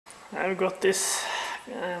I've got this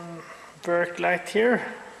Worklamp here.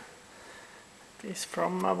 It's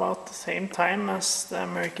from about the same time as the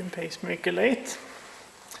American Pacemaker lathe.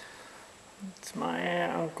 It's my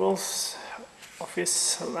uncle's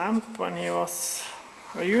office lamp when he was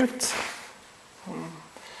a youth.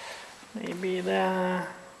 Maybe the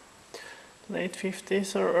late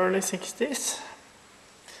 50s or early 60s.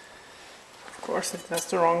 Of course it has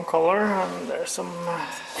the wrong color and there's some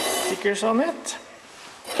stickers on it.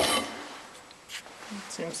 It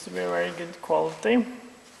seems to be very good quality.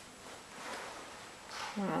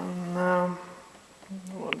 And I'm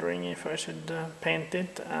wondering if I should paint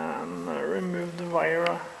it and remove the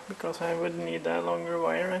wire, because I would need a longer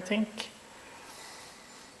wire, I think.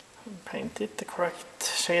 And paint it the correct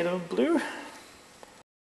shade of blue.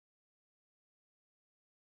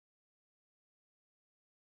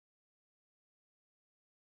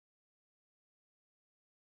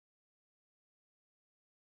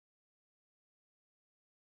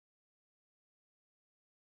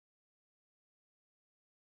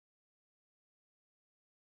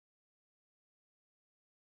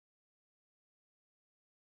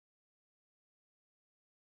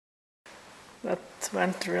 That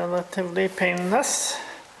went relatively painless.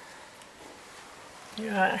 You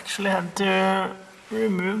actually had to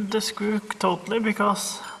remove the screw totally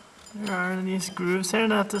because there are these grooves here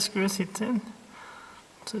that the screw sits in.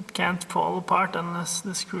 So it can't fall apart unless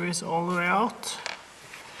the screw is all the way out.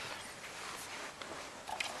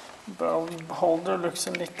 The bulb holder looks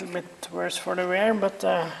a little bit worse for the wear, but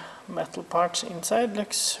the metal parts inside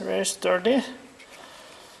looks very sturdy.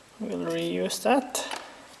 We'll reuse that.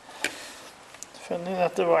 Funny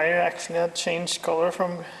that the wire actually had changed color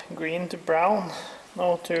from green to brown,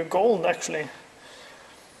 no, to gold actually.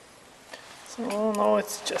 So now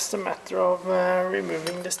it's just a matter of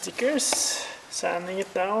removing the stickers, sanding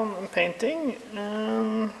it down and painting,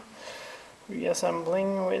 and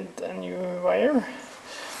reassembling with a new wire.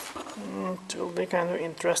 It will be kind of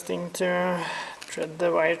interesting to thread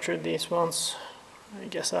the wire through these ones. I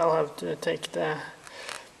guess I'll have to take the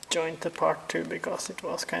joint apart too, because it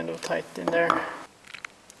was kind of tight in there.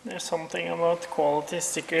 There's something about quality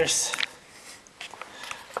stickers.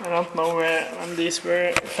 I don't know when these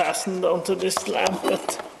were fastened onto this lamp,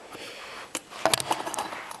 but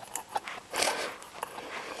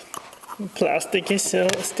the plastic is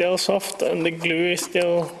still soft and the glue is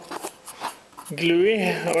still gluey,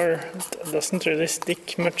 or it doesn't really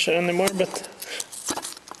stick much anymore, but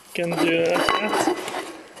you can do that.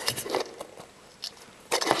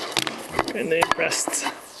 Really impressed.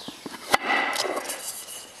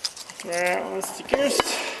 Where are all the stickers?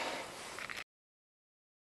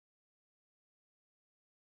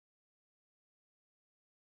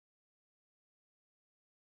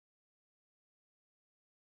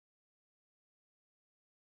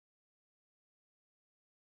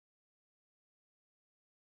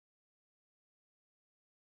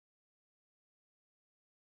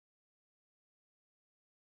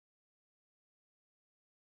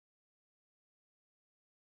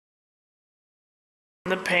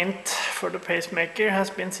 The paint for the pacemaker has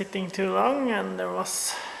been sitting too long, and there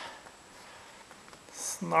was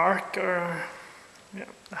snark or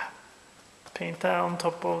paint on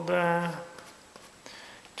top of the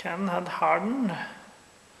can had hardened,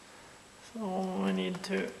 so we need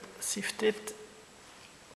to sift it.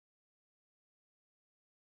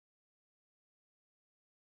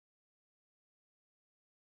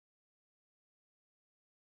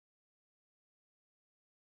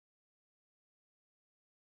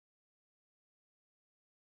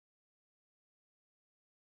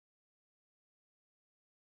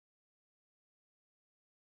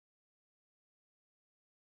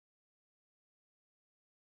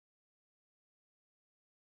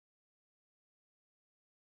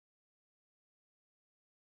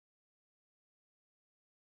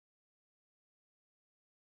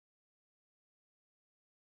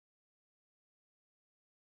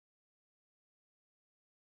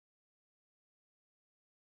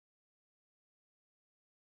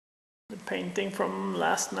 The painting from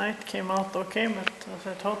last night came out okay, but as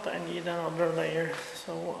I thought, I need another layer,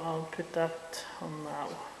 so I'll put that on now.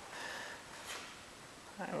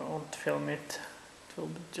 I won't film it, it will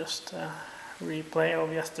be just a replay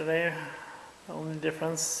of yesterday. The only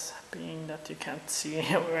difference being that you can't see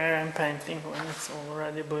where I'm painting when it's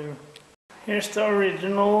already blue. Here's the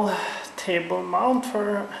original table mount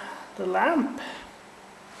for the lamp.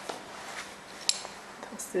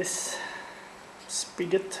 That's this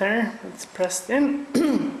spigot here that's pressed in.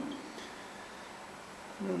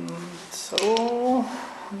 So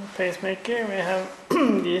on the pacemaker we have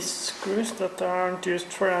these screws that aren't used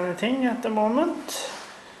for anything at the moment.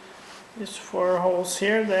 These 4 holes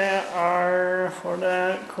here, they are for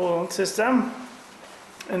the coolant system.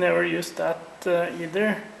 I never used that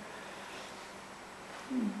either,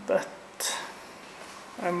 but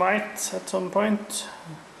I might at some point.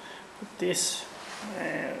 But these,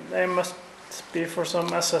 they must be for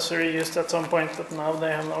some accessory used at some point, but now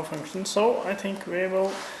they have no function. So I think we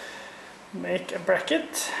will make a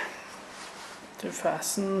bracket to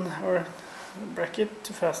fasten, or a bracket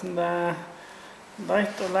to fasten the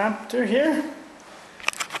light or lamp to here.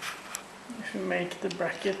 If you make the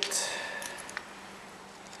bracket,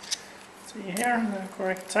 see here, the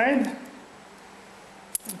correct side,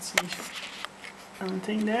 let's see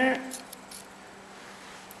anything there.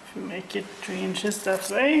 If you make it 3 inches that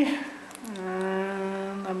way,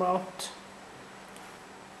 and about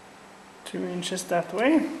 2 inches that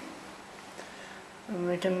way, and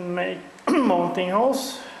we can make mounting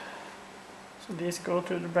holes. So these go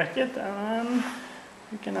to the bracket, and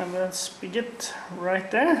we can have a spigot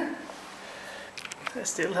right there. I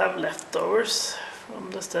still have leftovers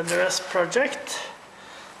from the steady rest project.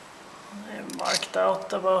 I marked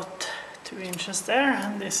out about 2 inches there,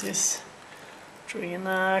 and this is 3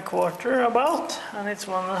 1/4 about, and it's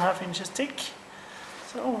 1.5 inches thick.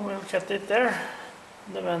 So we'll cut it there,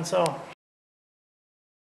 the bandsaw.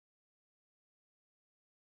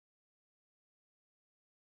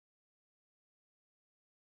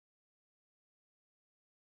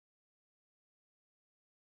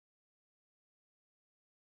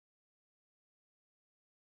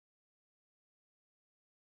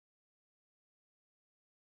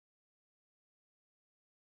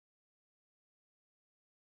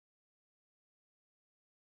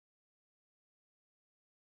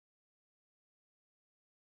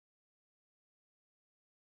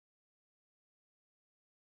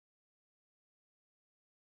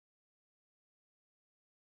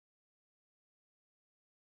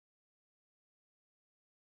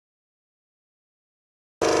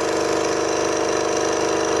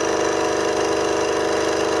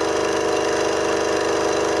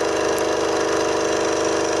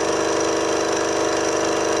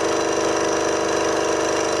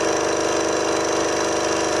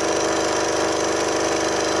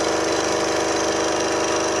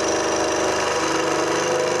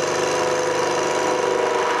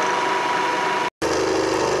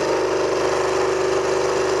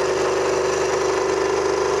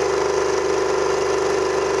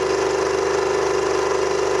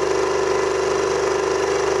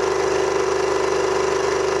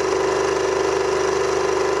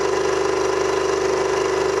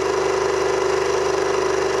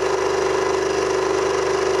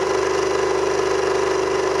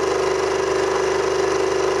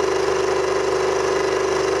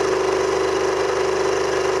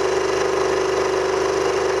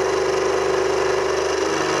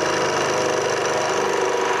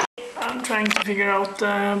 Trying to figure out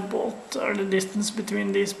the bolt, or the distance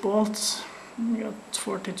between these bolts. I got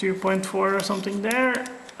 42.4 or something there,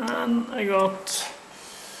 and I got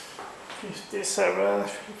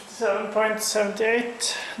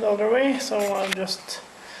 57.78 the other way, so I'll just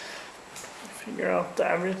figure out the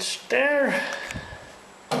average there.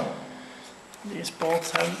 These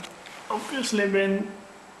bolts have obviously been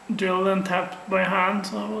drilled and tapped by hand,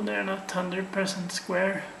 so they're not 100%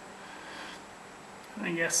 square.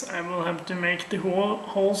 I guess I will have to make the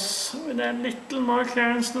holes with a little more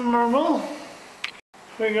clearance than normal.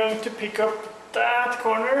 We're going to pick up that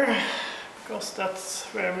corner, because that's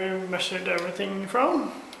where we measured everything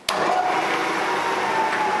from.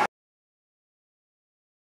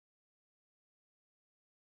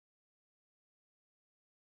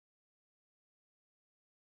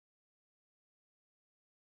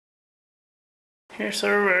 Here's a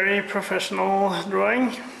very professional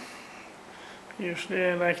drawing. Usually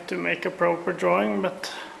I like to make a proper drawing, but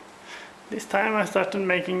this time I started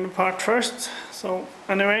making the part first. So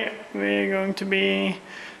anyway, we're going to be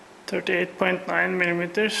 38.9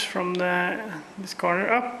 millimeters from this corner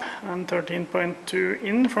up, and 13.2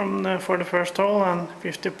 in for the first hole, and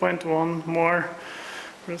 50.1 more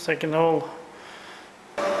for the second hole.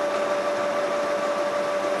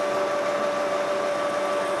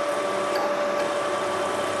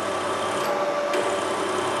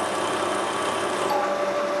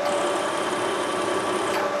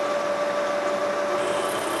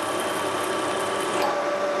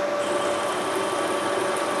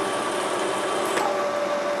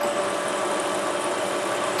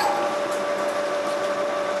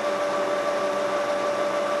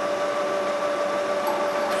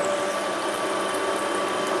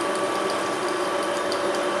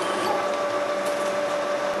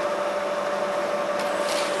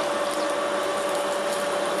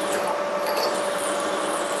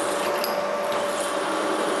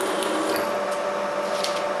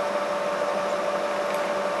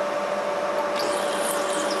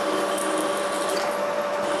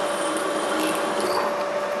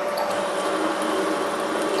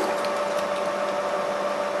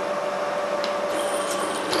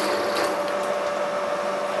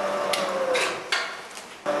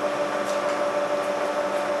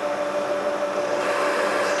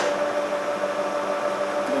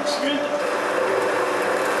 looks good.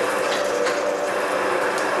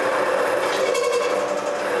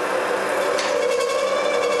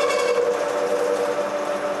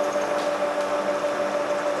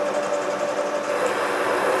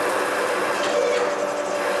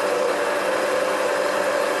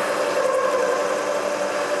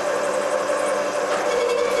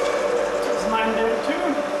 It's 9 there too.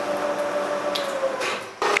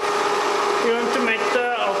 We're going to make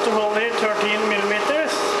the outer hole here 13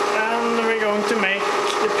 millimeters, and we're going to make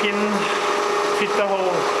the pin fit the hole,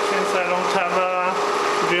 since I don't have a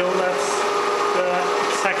drill that's the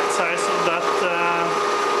exact size of that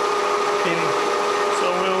pin. So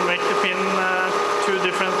we'll make the pin 2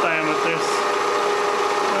 different diameters,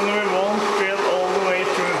 and we won't drill all the way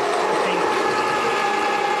through, I think.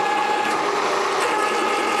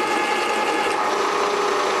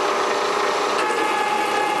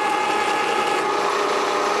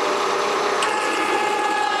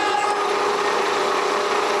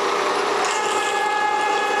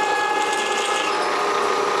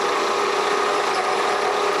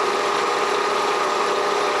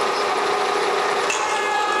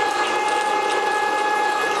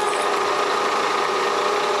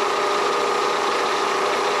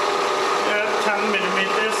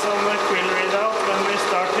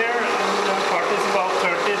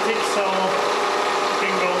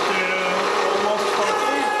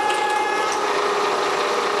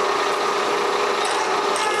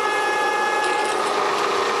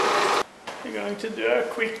 To do a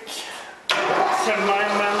quick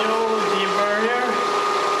semi-manual deburr here.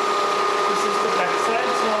 This is the back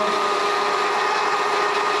side, so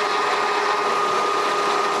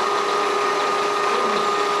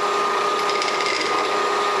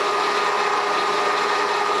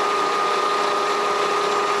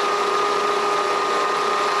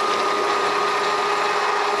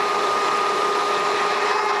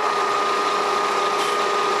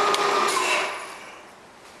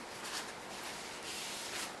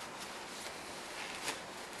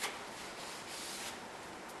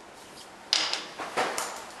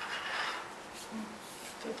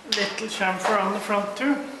little chamfer on the front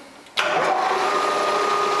too.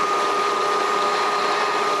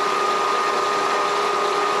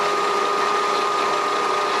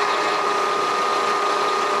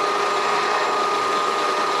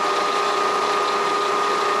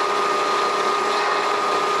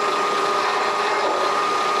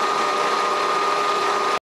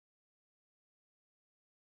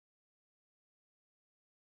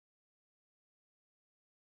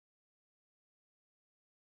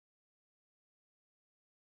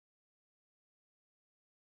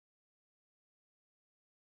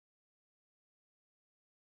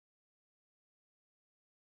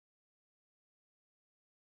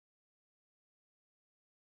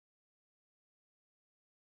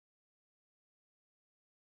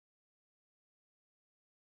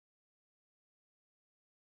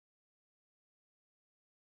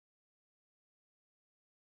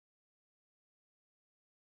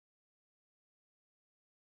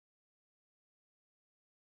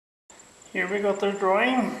 Here we got the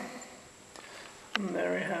drawing, and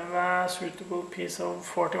there we have a suitable piece of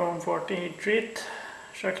 4140 heat treat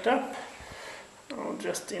shucked up. I'll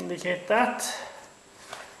just indicate that.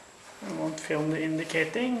 I won't film the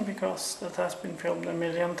indicating because that has been filmed a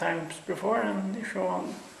million times before, and if you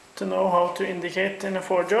want to know how to indicate in a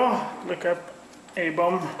 4-jaw, look up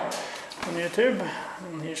A-bomb on YouTube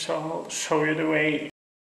and he shall show you the way.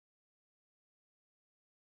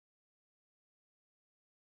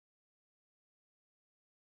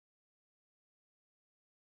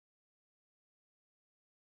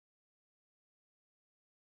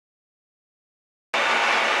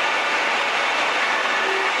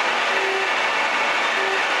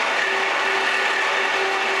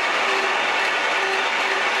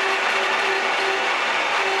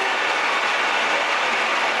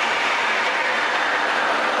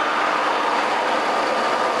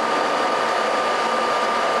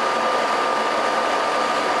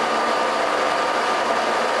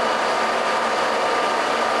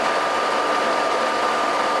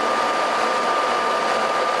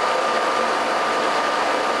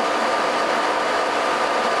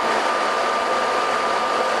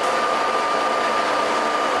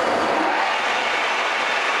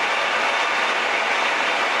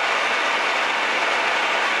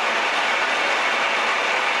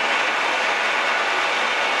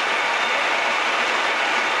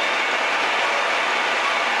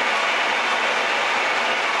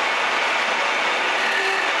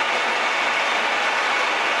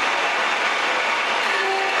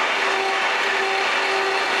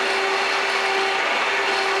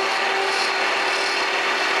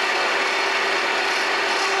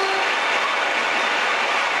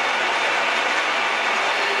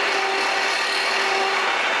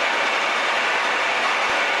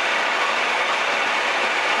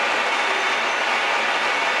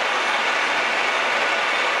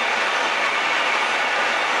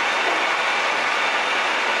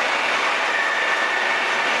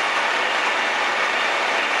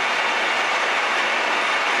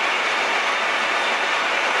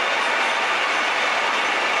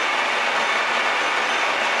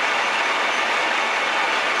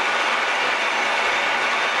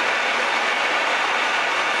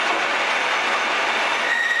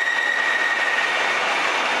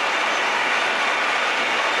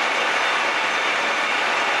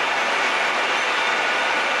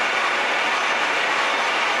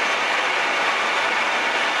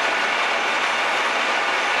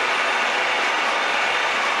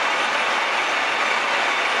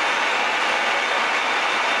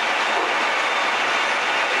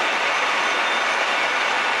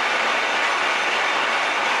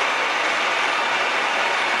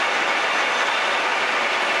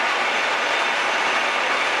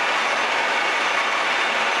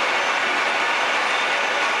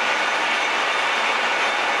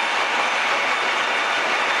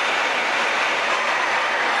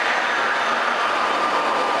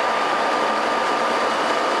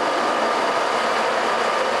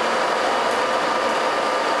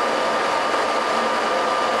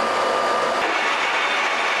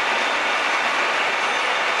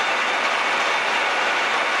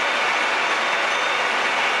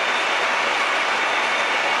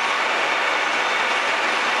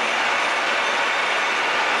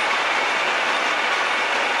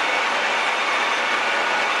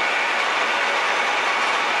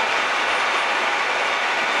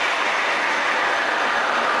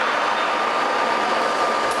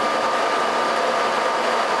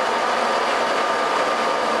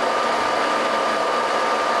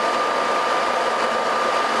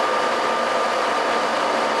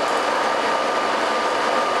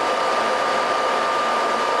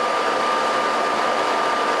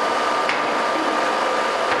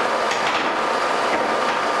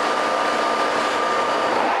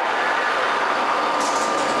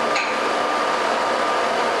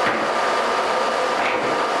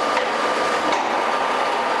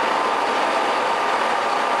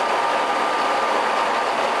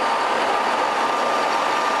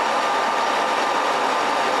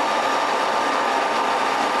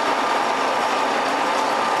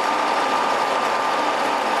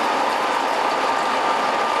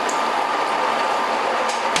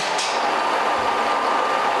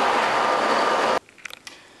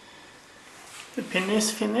 pin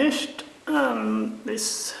is finished, and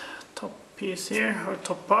this top piece here, or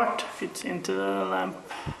top part, fits into the lamp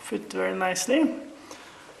foot very nicely.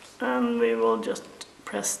 And we will just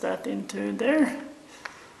press that into there.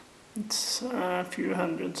 It's a few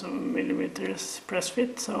hundreds of millimeters press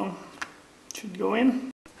fit, so it should go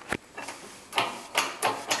in.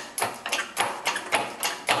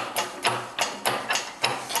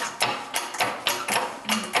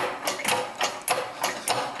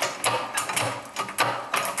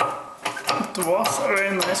 It was a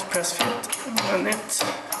very nice press fit, and then it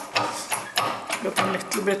got a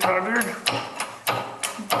little bit harder.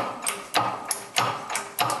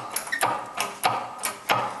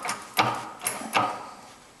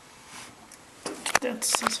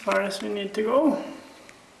 That's as far as we need to go.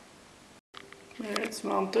 There it's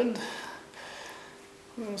mounted.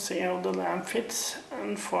 We'll see how the lamp fits.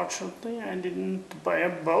 Unfortunately, I didn't buy a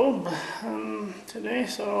bulb today,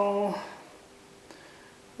 so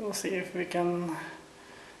we'll see if we can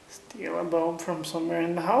steal a bulb from somewhere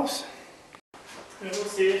in the house. We will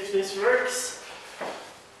see if this works.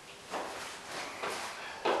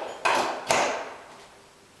 It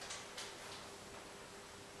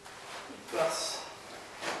does.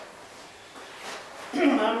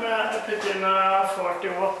 I put in a 40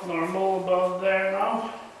 watt normal bulb there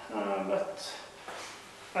now, but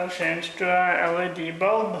I'll change to a LED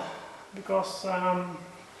bulb because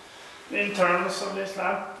the internals of this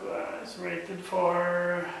lamp is rated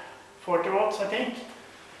for 40 watts, I think.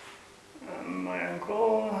 My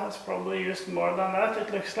uncle has probably used more than that,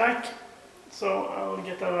 it looks like. So I'll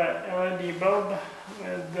get a LED bulb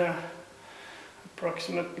with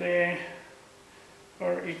approximately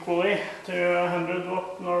or equally to a 100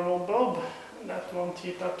 watt normal bulb. That won't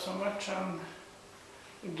heat up so much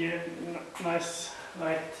and give nice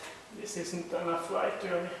light. This isn't enough light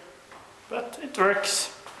really, but it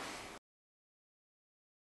works.